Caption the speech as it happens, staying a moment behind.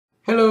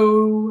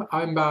Hello,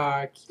 I'm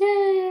back.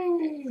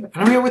 Yay! And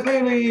I'm here with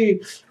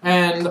Haley.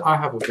 And I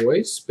have a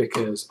voice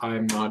because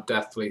I'm not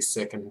deathly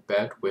sick in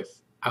bed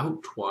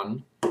without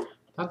one.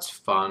 That's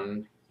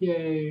fun.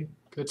 Yay.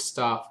 Good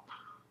stuff.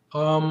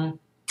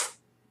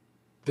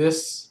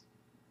 This,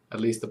 at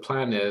least the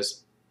plan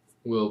is,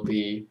 will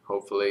be,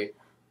 hopefully,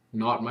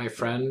 not my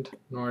friend,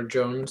 Norah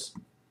Jones.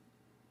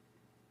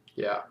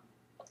 Yeah.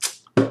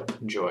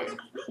 Enjoy.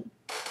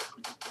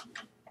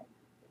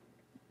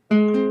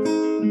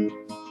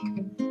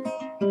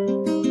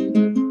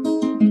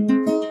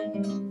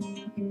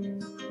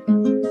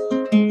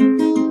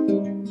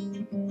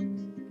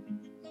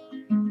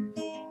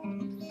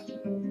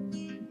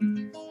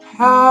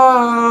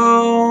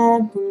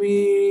 Help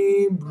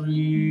me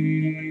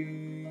breathe.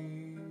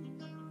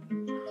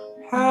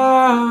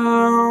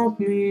 Help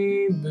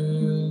me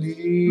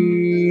believe.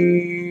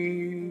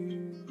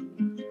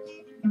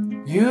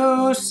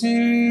 You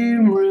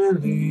seem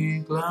really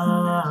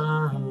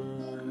glad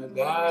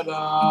that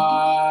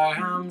I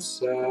am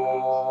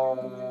sad.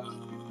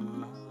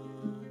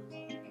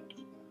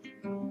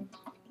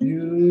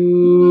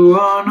 You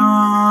are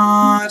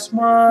not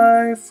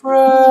my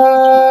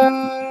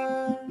friend.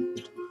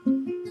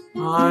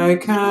 I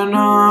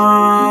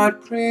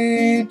cannot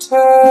pretend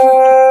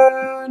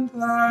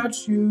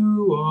that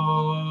you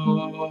are.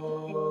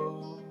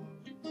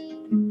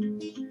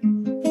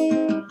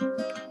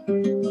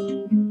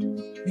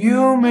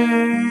 You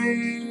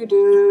made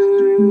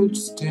it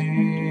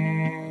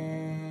sting.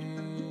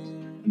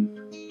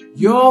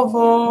 Your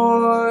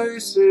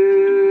voice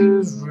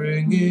is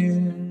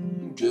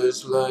ringing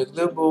just like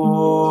the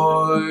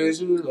boys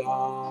who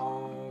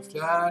laughed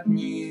at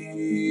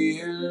me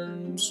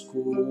in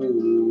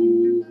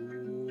school.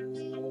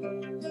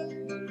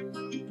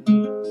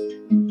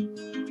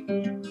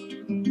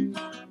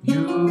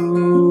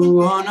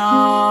 You are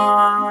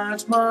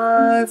not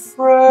my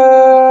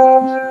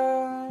friend.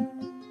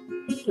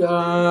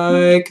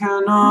 I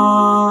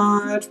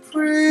cannot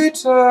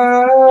pretend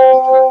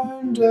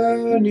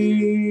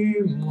anymore.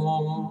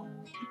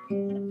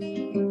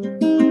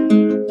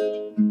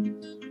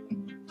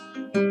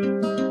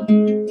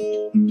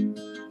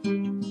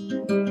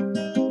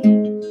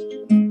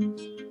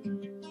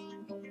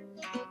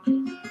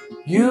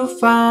 You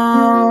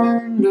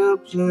found a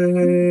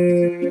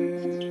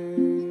place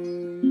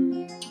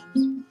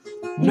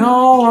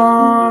no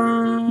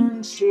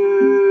one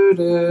should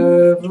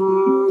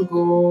ever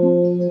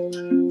go.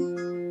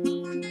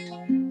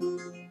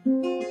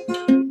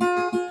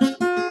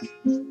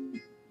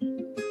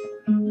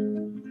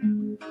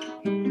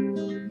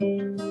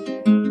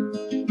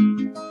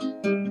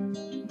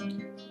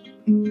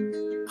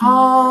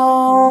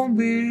 I'll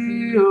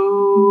be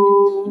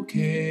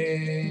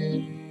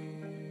okay,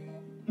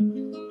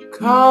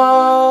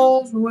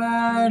 'cause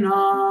when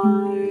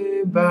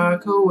I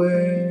back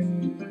away,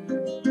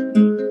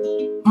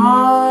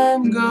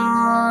 I'm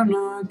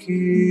gonna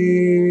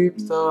keep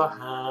the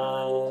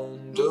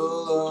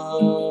handle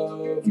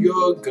of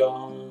your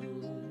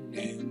gun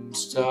in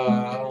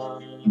style.